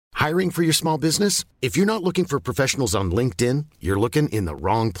Hiring for your small business? If you're not looking for professionals on LinkedIn, you're looking in the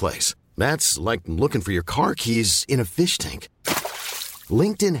wrong place. That's like looking for your car keys in a fish tank.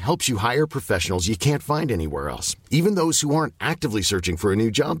 LinkedIn helps you hire professionals you can't find anywhere else, even those who aren't actively searching for a new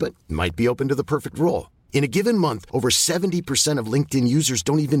job but might be open to the perfect role. In a given month, over 70% of LinkedIn users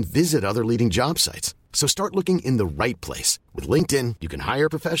don't even visit other leading job sites. So start looking in the right place. With LinkedIn, you can hire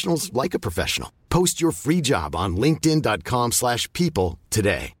professionals like a professional. Post your free job on linkedin.com/people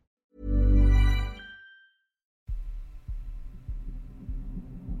today.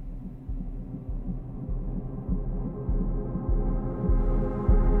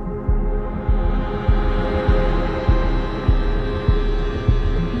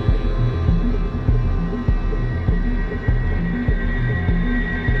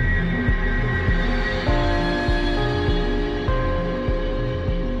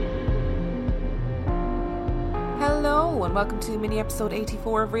 Welcome to mini episode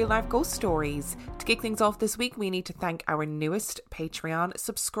 84 of Real Life Ghost Stories. To kick things off this week, we need to thank our newest Patreon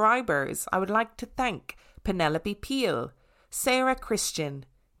subscribers. I would like to thank Penelope Peel, Sarah Christian,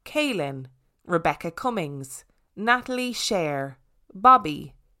 Kaylin, Rebecca Cummings, Natalie Sher,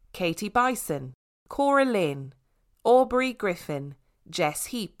 Bobby, Katie Bison, Cora Lynn, Aubrey Griffin, Jess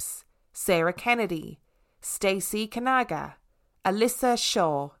Heaps, Sarah Kennedy, Stacey Kanaga, Alyssa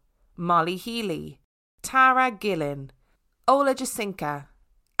Shaw, Molly Healy, Tara Gillen, Ola Jacinka,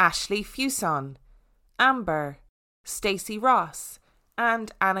 Ashley Fuson, Amber, Stacey Ross,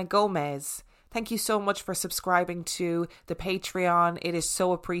 and Anna Gomez. Thank you so much for subscribing to the Patreon. It is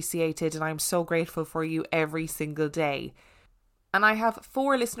so appreciated and I'm so grateful for you every single day. And I have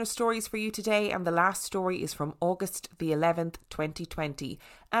 4 listener stories for you today, and the last story is from August the 11th, 2020.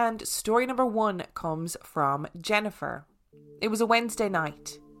 And story number 1 comes from Jennifer. It was a Wednesday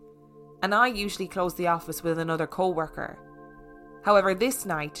night, and I usually close the office with another co-worker. However, this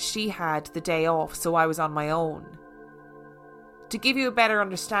night she had the day off, so I was on my own. To give you a better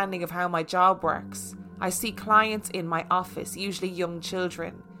understanding of how my job works, I see clients in my office, usually young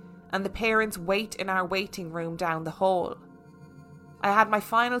children, and the parents wait in our waiting room down the hall. I had my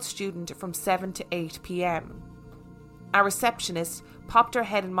final student from 7 to 8 p.m. Our receptionist popped her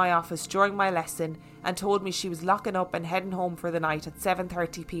head in my office during my lesson and told me she was locking up and heading home for the night at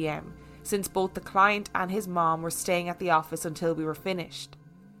 7:30 p.m, since both the client and his mom were staying at the office until we were finished.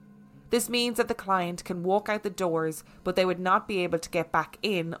 This means that the client can walk out the doors, but they would not be able to get back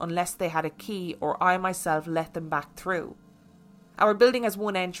in unless they had a key or I myself let them back through. Our building has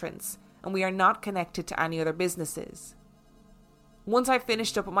one entrance, and we are not connected to any other businesses. Once I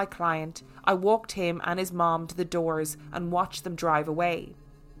finished up with my client, I walked him and his mom to the doors and watched them drive away.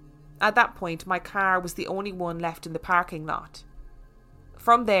 At that point, my car was the only one left in the parking lot.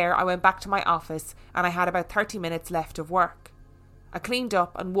 From there, I went back to my office and I had about 30 minutes left of work. I cleaned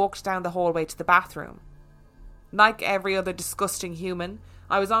up and walked down the hallway to the bathroom. Like every other disgusting human,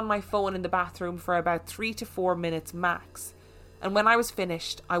 I was on my phone in the bathroom for about 3 to 4 minutes max. And when I was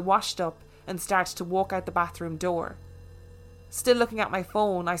finished, I washed up and started to walk out the bathroom door. Still looking at my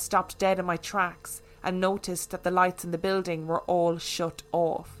phone, I stopped dead in my tracks and noticed that the lights in the building were all shut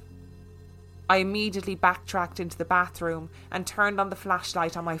off. I immediately backtracked into the bathroom and turned on the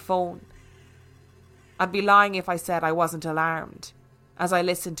flashlight on my phone. I'd be lying if I said I wasn't alarmed, as I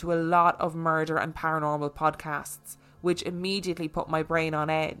listened to a lot of murder and paranormal podcasts, which immediately put my brain on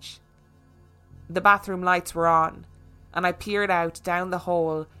edge. The bathroom lights were on, and I peered out down the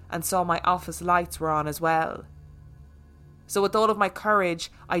hall and saw my office lights were on as well. So with all of my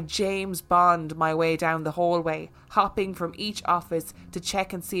courage, I James Bond my way down the hallway, hopping from each office to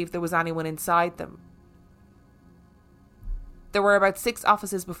check and see if there was anyone inside them. There were about 6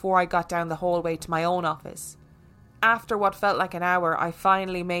 offices before I got down the hallway to my own office. After what felt like an hour, I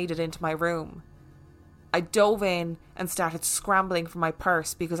finally made it into my room. I dove in and started scrambling for my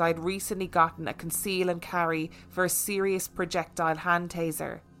purse because I had recently gotten a conceal and carry for a serious projectile hand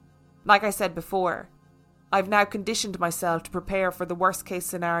taser. Like I said before, I've now conditioned myself to prepare for the worst case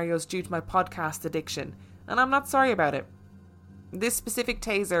scenarios due to my podcast addiction, and I'm not sorry about it. This specific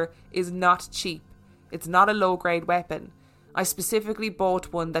taser is not cheap. It's not a low grade weapon. I specifically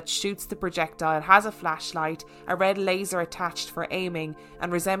bought one that shoots the projectile, has a flashlight, a red laser attached for aiming,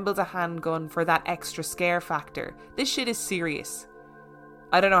 and resembles a handgun for that extra scare factor. This shit is serious.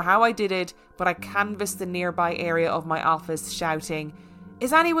 I don't know how I did it, but I canvassed the nearby area of my office shouting,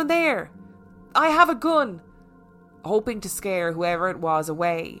 "Is anyone there? I have a gun!" hoping to scare whoever it was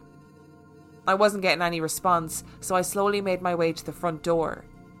away. I wasn't getting any response, so I slowly made my way to the front door.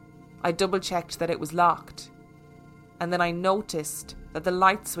 I double-checked that it was locked. And then I noticed that the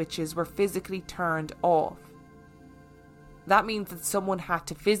light switches were physically turned off. That means that someone had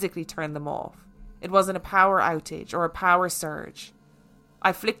to physically turn them off. It wasn't a power outage or a power surge.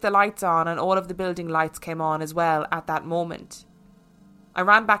 I flicked the lights on and all of the building lights came on as well at that moment. I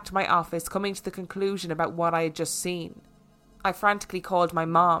ran back to my office, coming to the conclusion about what I had just seen. I frantically called my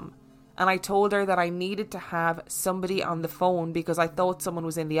mom, and I told her that I needed to have somebody on the phone because I thought someone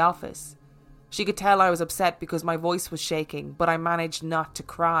was in the office. She could tell I was upset because my voice was shaking, but I managed not to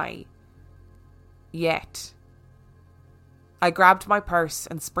cry. Yet. I grabbed my purse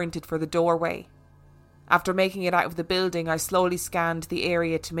and sprinted for the doorway. After making it out of the building, I slowly scanned the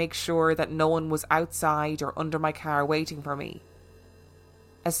area to make sure that no one was outside or under my car waiting for me.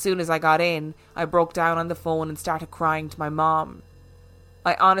 As soon as I got in, I broke down on the phone and started crying to my mom.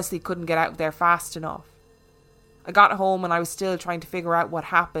 I honestly couldn't get out of there fast enough. I got home and I was still trying to figure out what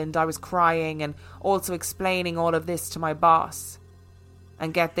happened. I was crying and also explaining all of this to my boss.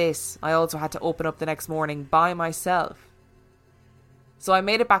 And get this, I also had to open up the next morning by myself. So I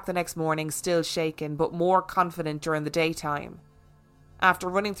made it back the next morning, still shaken, but more confident during the daytime. After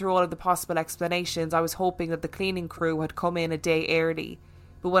running through all of the possible explanations, I was hoping that the cleaning crew had come in a day early.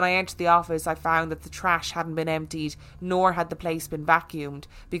 But when I entered the office, I found that the trash hadn't been emptied, nor had the place been vacuumed,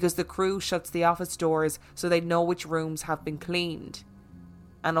 because the crew shuts the office doors so they know which rooms have been cleaned.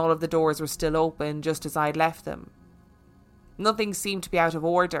 And all of the doors were still open, just as I'd left them. Nothing seemed to be out of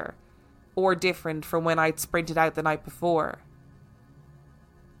order, or different from when I'd sprinted out the night before.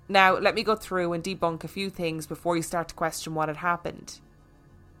 Now, let me go through and debunk a few things before you start to question what had happened.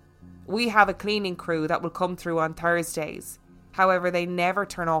 We have a cleaning crew that will come through on Thursdays. However, they never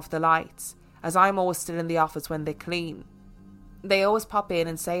turn off the lights, as I'm always still in the office when they clean. They always pop in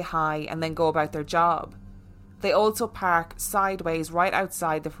and say hi and then go about their job. They also park sideways right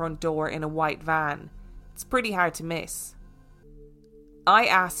outside the front door in a white van. It's pretty hard to miss. I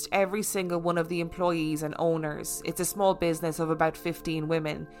asked every single one of the employees and owners. It's a small business of about 15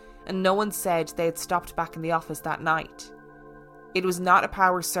 women, and no one said they had stopped back in the office that night. It was not a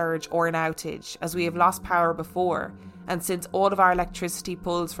power surge or an outage, as we have lost power before, and since all of our electricity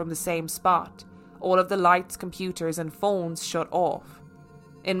pulls from the same spot, all of the lights, computers and phones shut off.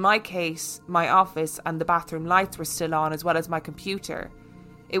 In my case, my office and the bathroom lights were still on, as well as my computer.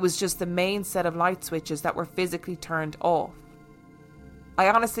 It was just the main set of light switches that were physically turned off. I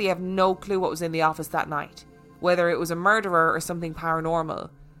honestly have no clue what was in the office that night, whether it was a murderer or something paranormal,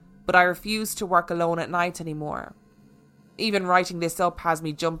 but I refuse to work alone at night anymore. Even writing this up has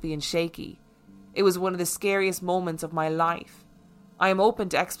me jumpy and shaky. It was one of the scariest moments of my life. I am open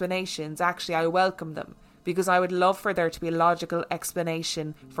to explanations, actually I welcome them, because I would love for there to be a logical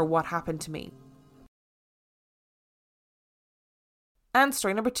explanation for what happened to me. And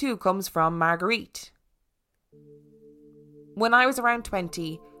story number 2 comes from Marguerite. When I was around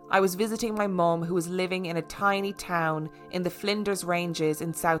 20, I was visiting my mum, who was living in a tiny town in the Flinders Ranges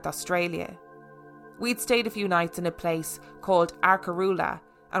in South Australia. We'd stayed a few nights in a place called Arkaroola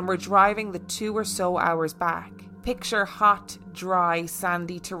and were driving the 2 or so hours back. Picture hot, dry,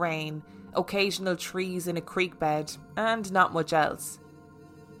 sandy terrain, occasional trees in a creek bed, and not much else.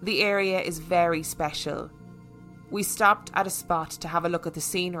 The area is very special. We stopped at a spot to have a look at the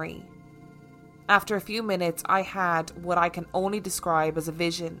scenery. After a few minutes, I had what I can only describe as a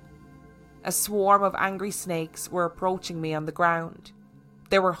vision. A swarm of angry snakes were approaching me on the ground.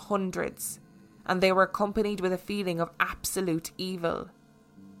 There were hundreds, and they were accompanied with a feeling of absolute evil.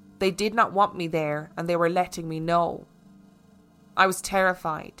 They did not want me there, and they were letting me know. I was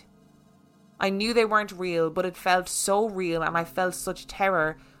terrified. I knew they weren't real, but it felt so real, and I felt such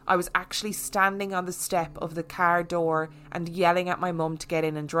terror. I was actually standing on the step of the car door and yelling at my mum to get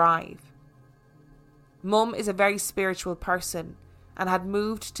in and drive. Mum is a very spiritual person and had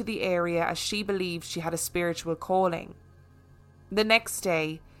moved to the area as she believed she had a spiritual calling. The next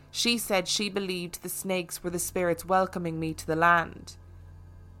day, she said she believed the snakes were the spirits welcoming me to the land.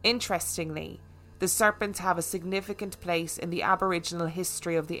 Interestingly, the serpents have a significant place in the Aboriginal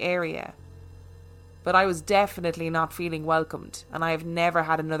history of the area. But I was definitely not feeling welcomed, and I have never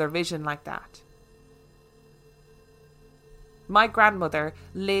had another vision like that. My grandmother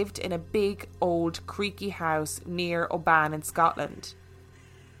lived in a big, old, creaky house near Oban in Scotland.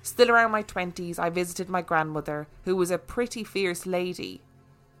 Still around my 20s, I visited my grandmother, who was a pretty fierce lady.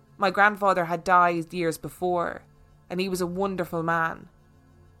 My grandfather had died years before, and he was a wonderful man.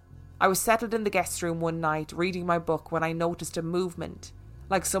 I was settled in the guest room one night, reading my book, when I noticed a movement,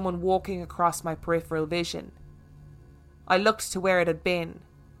 like someone walking across my peripheral vision. I looked to where it had been.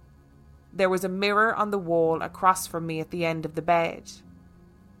 There was a mirror on the wall across from me at the end of the bed.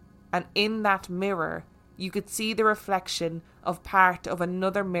 And in that mirror, you could see the reflection of part of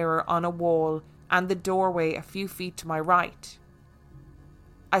another mirror on a wall and the doorway a few feet to my right.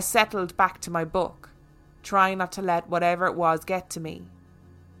 I settled back to my book, trying not to let whatever it was get to me.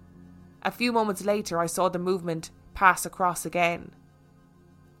 A few moments later, I saw the movement pass across again.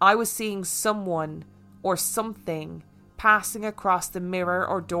 I was seeing someone or something passing across the mirror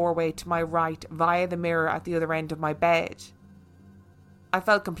or doorway to my right via the mirror at the other end of my bed. I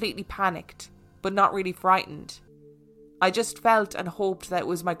felt completely panicked, but not really frightened. I just felt and hoped that it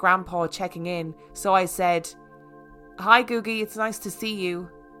was my grandpa checking in, so I said, "Hi Googie, it's nice to see you.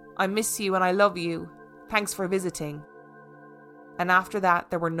 I miss you and I love you. Thanks for visiting." And after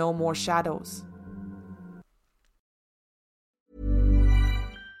that, there were no more shadows.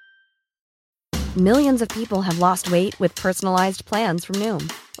 Millions of people have lost weight with personalized plans from Noom.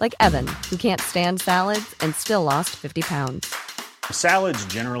 Like Evan, who can't stand salads and still lost 50 pounds. Salads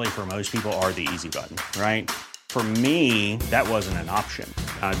generally for most people are the easy button, right? For me, that wasn't an option.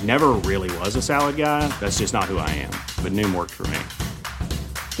 I never really was a salad guy. That's just not who I am. But Noom worked for me.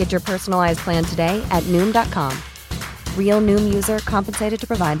 Get your personalized plan today at Noom.com. Real Noom user compensated to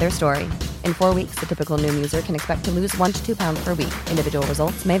provide their story. In 4 weeks, the typical Noom user can expect to lose 1 to 2 pounds per week. Individual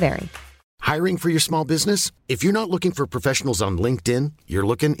results may vary. Hiring for your small business? If you're not looking for professionals on LinkedIn, you're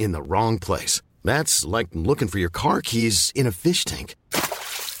looking in the wrong place. That's like looking for your car keys in a fish tank.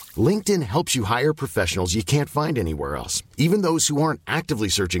 LinkedIn helps you hire professionals you can't find anywhere else, even those who aren't actively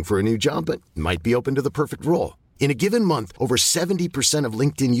searching for a new job but might be open to the perfect role. In a given month, over 70% of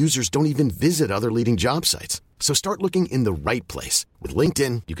LinkedIn users don't even visit other leading job sites. So start looking in the right place. With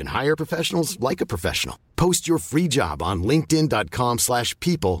LinkedIn, you can hire professionals like a professional. Post your free job on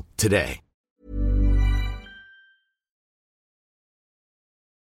linkedin.com/people today.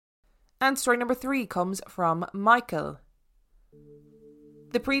 And story number 3 comes from Michael.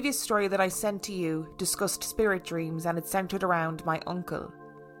 The previous story that I sent to you discussed spirit dreams and it centred around my uncle.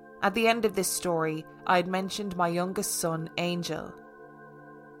 At the end of this story, I had mentioned my youngest son, Angel.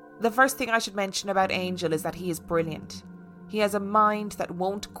 The first thing I should mention about Angel is that he is brilliant. He has a mind that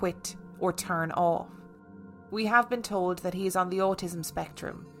won't quit or turn off. We have been told that he is on the autism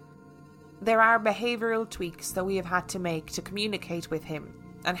spectrum. There are behavioural tweaks that we have had to make to communicate with him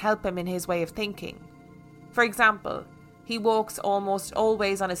and help him in his way of thinking. For example, he walks almost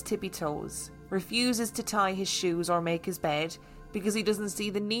always on his tippy toes, refuses to tie his shoes or make his bed because he doesn't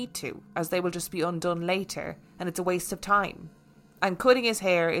see the need to, as they will just be undone later and it's a waste of time. And cutting his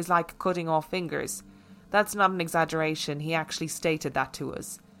hair is like cutting off fingers. That's not an exaggeration, he actually stated that to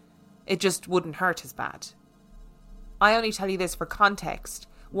us. It just wouldn't hurt as bad. I only tell you this for context.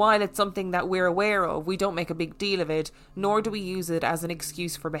 While it's something that we're aware of, we don't make a big deal of it, nor do we use it as an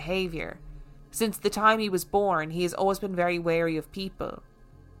excuse for behaviour. Since the time he was born, he has always been very wary of people.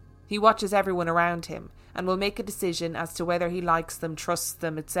 He watches everyone around him and will make a decision as to whether he likes them, trusts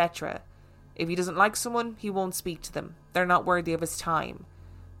them, etc. If he doesn't like someone, he won't speak to them. They're not worthy of his time.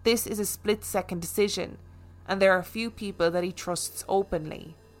 This is a split-second decision, and there are few people that he trusts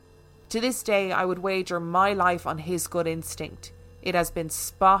openly. To this day, I would wager my life on his gut instinct. It has been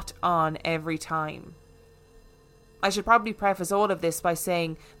spot on every time. I should probably preface all of this by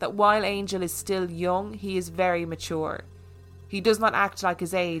saying that while Angel is still young, he is very mature. He does not act like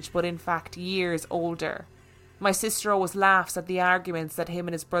his age, but in fact years older. My sister always laughs at the arguments that him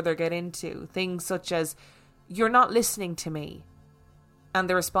and his brother get into, things such as, "You're not listening to me." And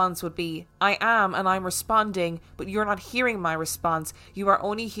the response would be, "I am, and I'm responding, but you're not hearing my response. You are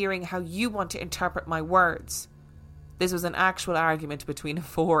only hearing how you want to interpret my words." This was an actual argument between a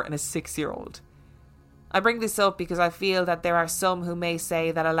 4 and a 6-year-old. I bring this up because I feel that there are some who may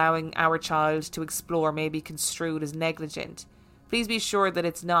say that allowing our child to explore may be construed as negligent. Please be sure that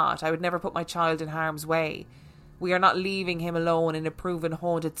it's not. I would never put my child in harm's way. We are not leaving him alone in a proven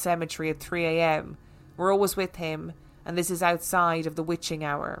haunted cemetery at 3 a.m. We're always with him, and this is outside of the witching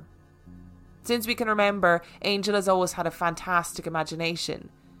hour. Since we can remember, Angel has always had a fantastic imagination.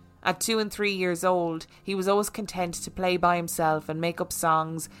 At 2 and 3 years old, he was always content to play by himself and make up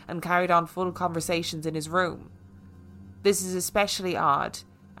songs and carried on full conversations in his room. This is especially odd,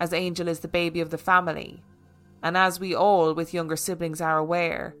 as Angel is the baby of the family. And as we all with younger siblings are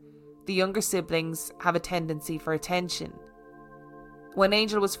aware, the younger siblings have a tendency for attention. When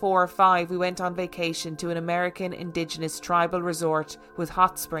Angel was 4 or 5, we went on vacation to an American indigenous tribal resort with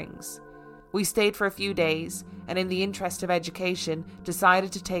hot springs. We stayed for a few days and in the interest of education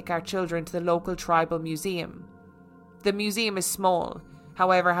decided to take our children to the local tribal museum. The museum is small,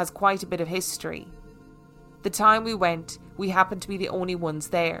 however has quite a bit of history. The time we went, we happened to be the only ones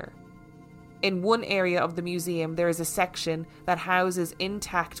there. In one area of the museum there is a section that houses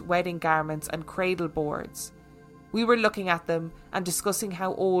intact wedding garments and cradle boards. We were looking at them and discussing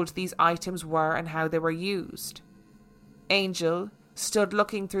how old these items were and how they were used. Angel stood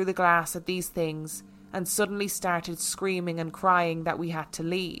looking through the glass at these things and suddenly started screaming and crying that we had to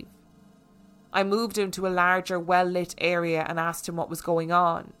leave. I moved him to a larger, well-lit area and asked him what was going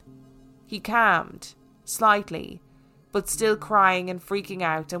on. He calmed, slightly, but still crying and freaking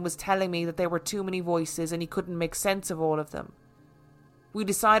out, and was telling me that there were too many voices and he couldn't make sense of all of them. We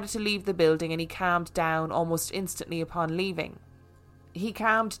decided to leave the building and he calmed down almost instantly upon leaving. He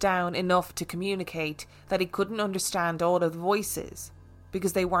calmed down enough to communicate that he couldn't understand all of the voices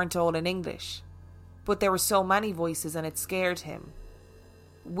because they weren't all in English. But there were so many voices and it scared him.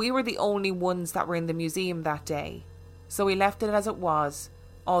 We were the only ones that were in the museum that day, so we left it as it was,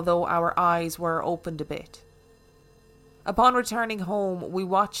 although our eyes were opened a bit. Upon returning home, we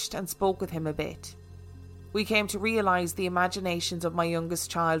watched and spoke with him a bit. We came to realise the imaginations of my youngest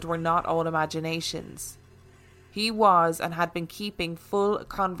child were not all imaginations. He was and had been keeping full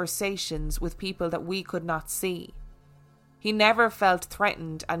conversations with people that we could not see. He never felt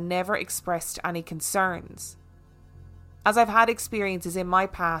threatened and never expressed any concerns. As I've had experiences in my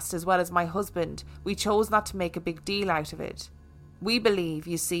past as well as my husband, we chose not to make a big deal out of it. We believe,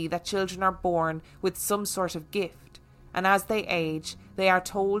 you see, that children are born with some sort of gift, and as they age, they are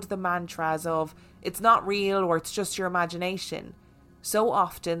told the mantras of, it's not real or it's just your imagination, so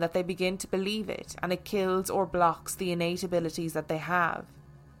often that they begin to believe it, and it kills or blocks the innate abilities that they have.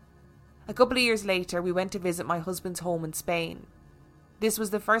 A couple of years later, we went to visit my husband's home in Spain. This was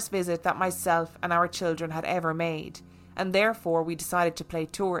the first visit that myself and our children had ever made, and therefore we decided to play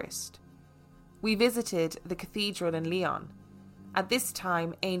tourist. We visited the cathedral in Leon. At this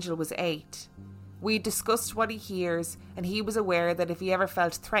time, Angel was 8. We discussed what he hears, and he was aware that if he ever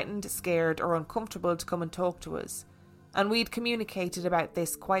felt threatened, scared or uncomfortable to come and talk to us, and we'd communicated about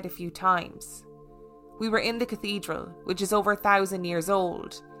this quite a few times. We were in the cathedral, which is over 1,000 years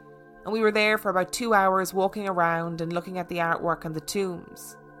old, and we were there for about 2 hours walking around and looking at the artwork and the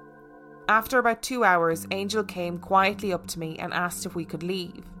tombs. After about 2 hours, Angel came quietly up to me and asked if we could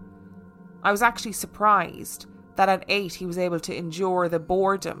leave. I was actually surprised that at 8 he was able to endure the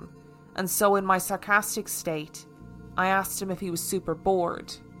boredom, and so in my sarcastic state, I asked him if he was super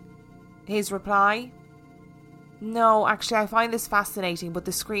bored. His reply? No, actually I find this fascinating, but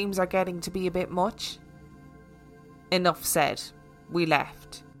the screams are getting to be a bit much. Enough said. We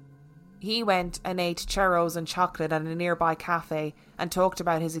left. He went and ate churros and chocolate at a nearby cafe and talked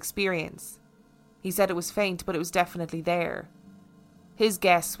about his experience. He said it was faint, but it was definitely there. His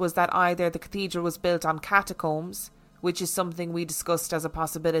guess was that either the cathedral was built on catacombs, which is something we discussed as a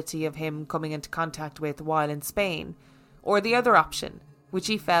possibility of him coming into contact with while in Spain, or the other option, which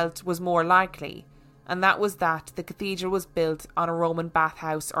he felt was more likely, and that was that the cathedral was built on a Roman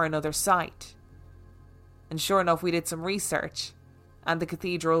bathhouse or another site. And sure enough, we did some research, and the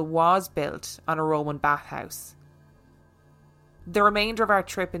cathedral was built on a Roman bathhouse. The remainder of our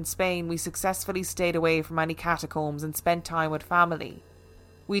trip in Spain, we successfully stayed away from any catacombs and spent time with family.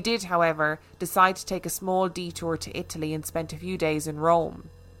 We did, however, decide to take a small detour to Italy and spent a few days in Rome.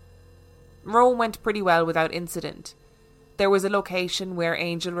 Rome went pretty well without incident. There was a location where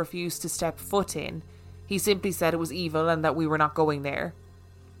Angel refused to step foot in. He simply said it was evil and that we were not going there.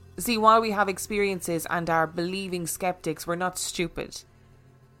 See, while we have experiences and are believing skeptics, we're not stupid.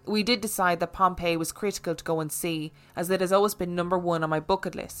 We did decide that Pompeii was critical to go and see, as it has always been number 1 on my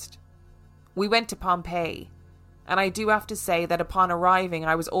bucket list. We went to Pompeii, and I do have to say that upon arriving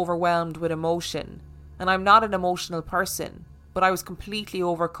I was overwhelmed with emotion, and I'm not an emotional person, but I was completely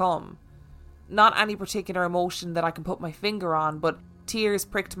overcome. Not any particular emotion that I can put my finger on, but tears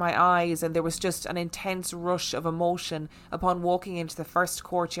pricked my eyes and there was just an intense rush of emotion upon walking into the first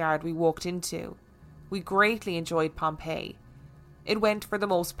courtyard we walked into. We greatly enjoyed Pompeii. It went for the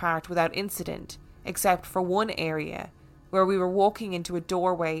most part without incident, except for one area where we were walking into a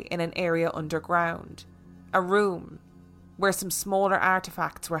doorway in an area underground. A room where some smaller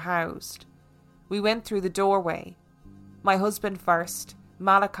artefacts were housed. We went through the doorway. My husband first,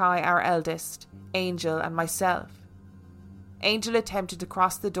 Malachi our eldest, Angel and myself. Angel attempted to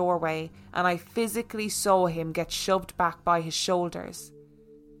cross the doorway and I physically saw him get shoved back by his shoulders.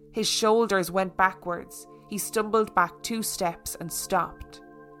 His shoulders went backwards. He stumbled back 2 steps and stopped.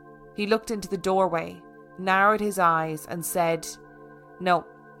 He looked into the doorway, narrowed his eyes and said, "No,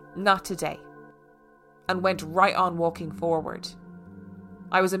 not today," and went right on walking forward.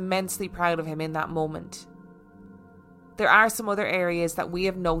 I was immensely proud of him in that moment. There are some other areas that we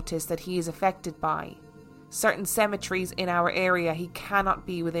have noticed that he is affected by. Certain cemeteries in our area he cannot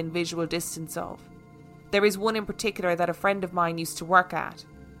be within visual distance of. There is one in particular that a friend of mine used to work at.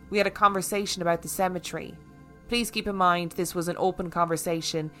 We had a conversation about the cemetery. Please keep in mind this was an open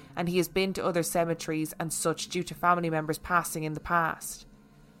conversation and he has been to other cemeteries and such due to family members passing in the past.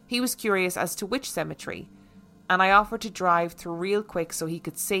 He was curious as to which cemetery, and I offered to drive through real quick so he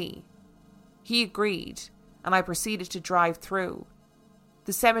could see. He agreed, and I proceeded to drive through.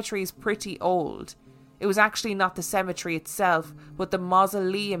 The cemetery is pretty old. It was actually not the cemetery itself, but the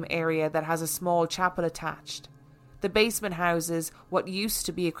mausoleum area that has a small chapel attached. The basement houses what used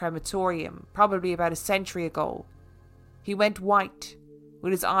to be a crematorium, probably about a century ago. He went white,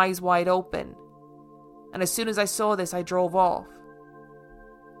 with his eyes wide open, and as soon as I saw this, I drove off.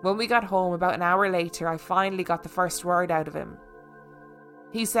 When we got home about an hour later, I finally got the first word out of him.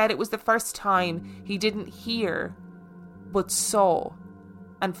 He said it was the first time he didn't hear, but saw,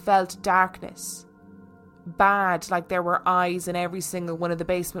 and felt darkness. Bad, like there were eyes in every single one of the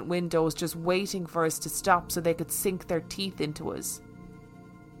basement windows just waiting for us to stop so they could sink their teeth into us.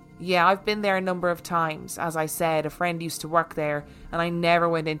 Yeah, I've been there a number of times. As I said, a friend used to work there and I never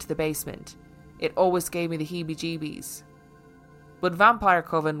went into the basement. It always gave me the heebie-jeebies. But Vampire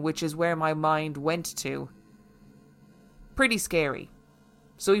Coven, which is where my mind went to, pretty scary.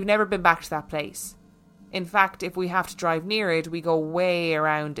 So we've never been back to that place. In fact, if we have to drive near it, we go way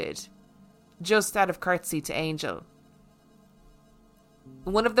around it. Just out of courtesy to Angel.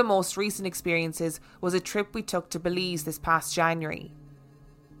 One of the most recent experiences was a trip we took to Belize this past January.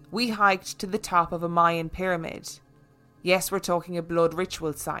 We hiked to the top of a Mayan pyramid. Yes, we're talking a blood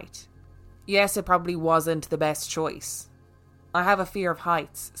ritual site. Yes, it probably wasn't the best choice. I have a fear of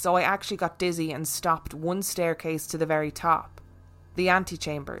heights, so I actually got dizzy and stopped one staircase to the very top, the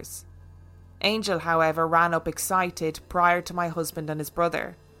antechambers. Angel, however, ran up excited prior to my husband and his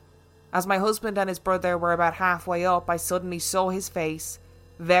brother. As my husband and his brother were about halfway up, I suddenly saw his face,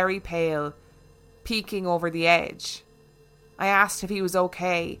 very pale, peeking over the edge. I asked if he was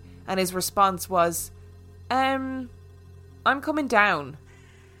okay, and his response was, I'm coming down.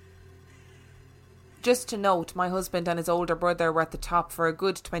 Just to note, my husband and his older brother were at the top for a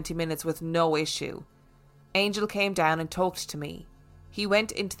good 20 minutes with no issue. Angel came down and talked to me. He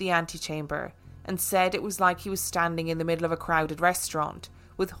went into the antechamber and said it was like he was standing in the middle of a crowded restaurant,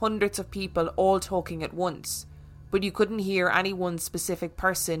 with hundreds of people all talking at once, but you couldn't hear any one specific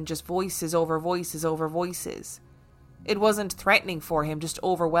person, just voices over voices over voices. It wasn't threatening for him, just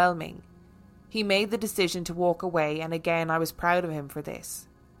overwhelming. He made the decision to walk away, and again I was proud of him for this.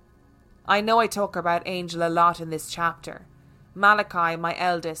 I know I talk about Angel a lot in this chapter. Malachi, my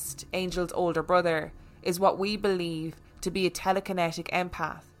eldest, Angel's older brother, is what we believe to be a telekinetic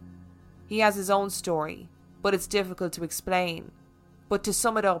empath. He has his own story, but it's difficult to explain. But to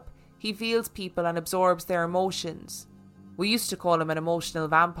sum it up, he feels people and absorbs their emotions. We used to call him an emotional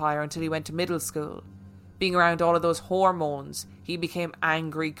vampire until he went to middle school. Being around all of those hormones, he became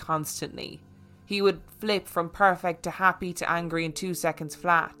angry constantly. He would flip from perfect to happy to angry in 2 seconds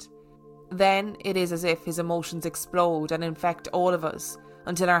flat. Then it is as if his emotions explode and infect all of us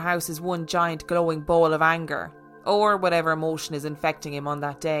until our house is one giant glowing ball of anger, or whatever emotion is infecting him on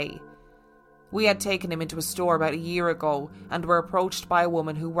that day. We had taken him into a store about a year ago and were approached by a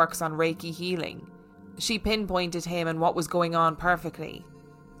woman who works on Reiki healing. She pinpointed him and what was going on perfectly.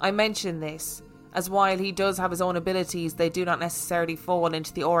 I mention this, as while he does have his own abilities, they do not necessarily fall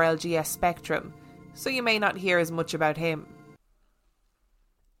into the RLGS spectrum, so you may not hear as much about him.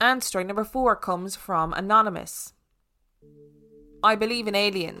 And story number 4 comes from Anonymous. I believe in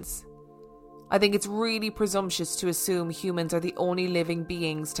aliens. I think it's really presumptuous to assume humans are the only living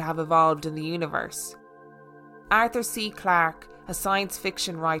beings to have evolved in the universe. Arthur C. Clarke, a science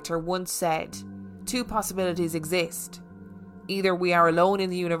fiction writer, once said, 2 possibilities exist. Either we are alone in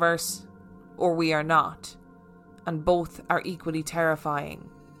the universe, or we are not, and both are equally terrifying.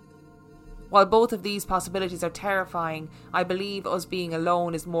 While both of these possibilities are terrifying, I believe us being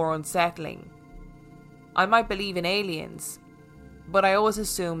alone is more unsettling. I might believe in aliens, but I always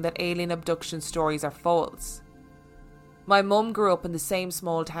assume that alien abduction stories are false. My mum grew up in the same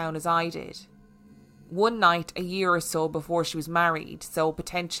small town as I did. One night, a year or so before she was married, so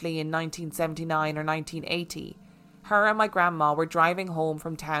potentially in 1979 or 1980, her and my grandma were driving home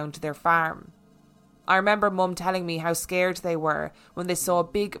from town to their farm. I remember Mum telling me how scared they were when they saw a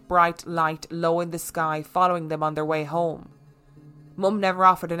big bright light low in the sky following them on their way home. Mum never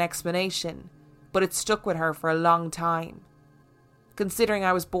offered an explanation, but it stuck with her for a long time, considering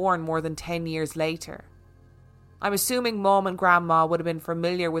I was born more than 10 years later. I'm assuming Mum and Grandma would have been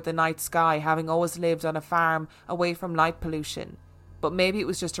familiar with the night sky, having always lived on a farm away from light pollution, but maybe it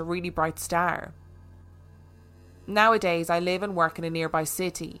was just a really bright star. Nowadays, I live and work in a nearby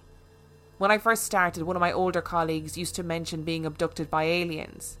city. When I first started, one of my older colleagues used to mention being abducted by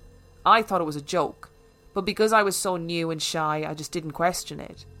aliens. I thought it was a joke, But because I was so new and shy, I just didn't question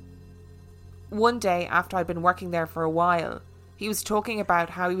it. One day, after I'd been working there for a while, he was talking about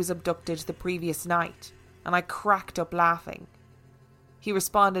how he was abducted the previous night, and I cracked up laughing. He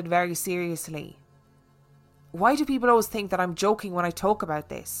responded very seriously. "Why do people always think that I'm joking when I talk about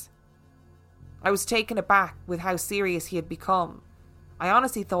this?" I was taken aback with how serious he had become. I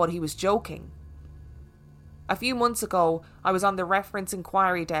honestly thought he was joking. A few months ago, I was on the reference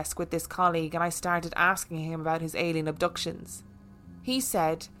inquiry desk with this colleague and I started asking him about his alien abductions. He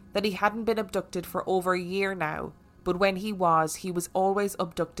said that he hadn't been abducted for over a year now, but when he was always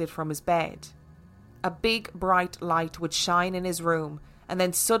abducted from his bed. A big bright light would shine in his room, and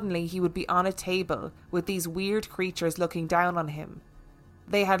then suddenly he would be on a table with these weird creatures looking down on him.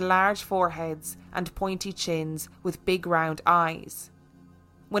 They had large foreheads and pointy chins with big round eyes.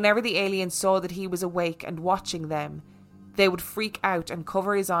 Whenever the aliens saw that he was awake and watching them, they would freak out and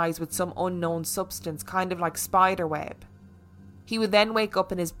cover his eyes with some unknown substance, kind of like spider web. He would then wake up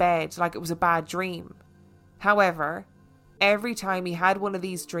in his bed like it was a bad dream. However, every time he had one of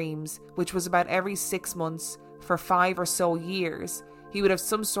these dreams, which was about every 6 months for 5 or so years, he would have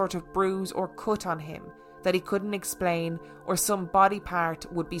some sort of bruise or cut on him that he couldn't explain, or some body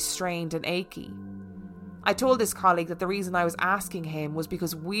part would be strained and achy. I told this colleague that the reason I was asking him was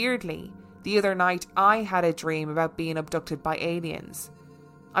because weirdly, the other night I had a dream about being abducted by aliens.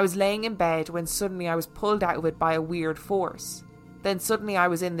 I was laying in bed when suddenly I was pulled out of it by a weird force. Then suddenly I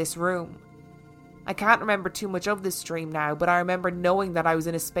was in this room. I can't remember too much of this dream now, but I remember knowing that I was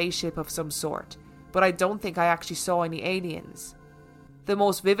in a spaceship of some sort, but I don't think I actually saw any aliens. The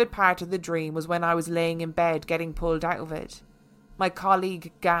most vivid part of the dream was when I was laying in bed getting pulled out of it. My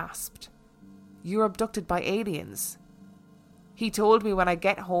colleague gasped, "You're abducted by aliens." He told me when I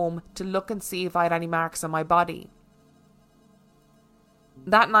get home to look and see if I had any marks on my body.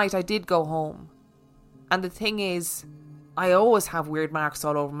 That night I did go home. And the thing is, I always have weird marks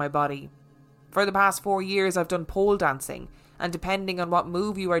all over my body. For the past 4 years I've done pole dancing, and depending on what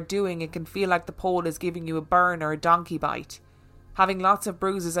move you are doing, it can feel like the pole is giving you a burn or a donkey bite. Having lots of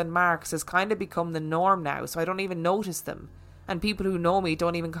bruises and marks has kind of become the norm now, so I don't even notice them, and people who know me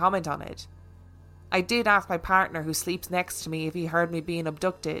don't even comment on it. I did ask my partner who sleeps next to me if he heard me being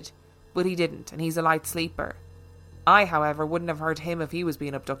abducted, but he didn't, and he's a light sleeper. I, however, wouldn't have heard him if he was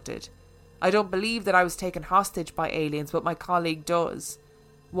being abducted. I don't believe that I was taken hostage by aliens, but my colleague does.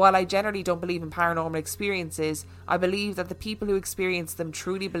 While I generally don't believe in paranormal experiences, I believe that the people who experience them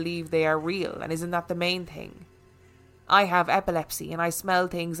truly believe they are real, and isn't that the main thing? I have epilepsy and I smell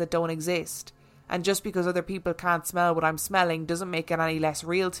things that don't exist, and just because other people can't smell what I'm smelling doesn't make it any less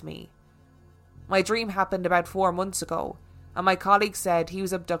real to me. My dream happened about 4 months ago, and my colleague said he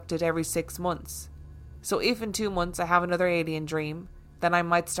was abducted every 6 months. So if in 2 months I have another alien dream, then I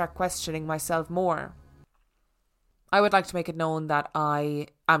might start questioning myself more. I would like to make it known that I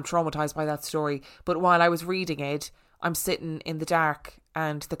am traumatised by that story, but while I was reading it, I'm sitting in the dark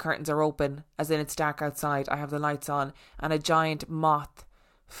and the curtains are open, as in it's dark outside, I have the lights on, and a giant moth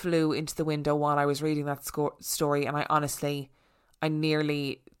flew into the window while I was reading that story, and I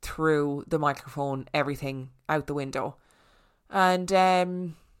nearly threw the microphone, everything, out the window. And,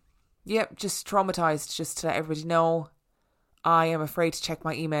 just traumatised, just to let everybody know. I am afraid to check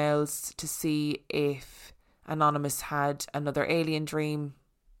my emails to see if Anonymous had another alien dream.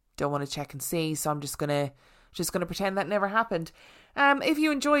 Don't want to check and see, so I'm just gonna pretend that never happened. If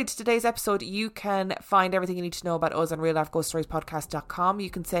you enjoyed today's episode, you can find everything you need to know about us on reallifeghoststoriespodcast.com. You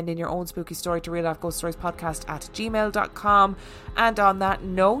can send in your own spooky story to reallifeghoststoriespodcast@gmail.com. And on that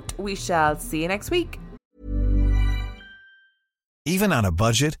note, we shall see you next week. Even on a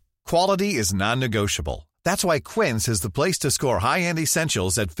budget, quality is non-negotiable. That's why Quince is the place to score high-end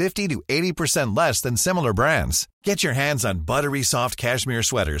essentials at 50 to 80% less than similar brands. Get your hands on buttery soft cashmere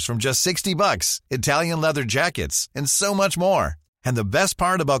sweaters from just $60, Italian leather jackets, and so much more. And the best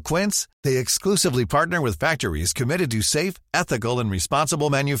part about Quince, they exclusively partner with factories committed to safe, ethical, and responsible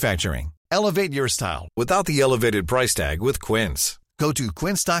manufacturing. Elevate your style without the elevated price tag with Quince. Go to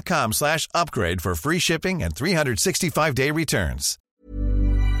quince.com/upgrade for free shipping and 365-day returns.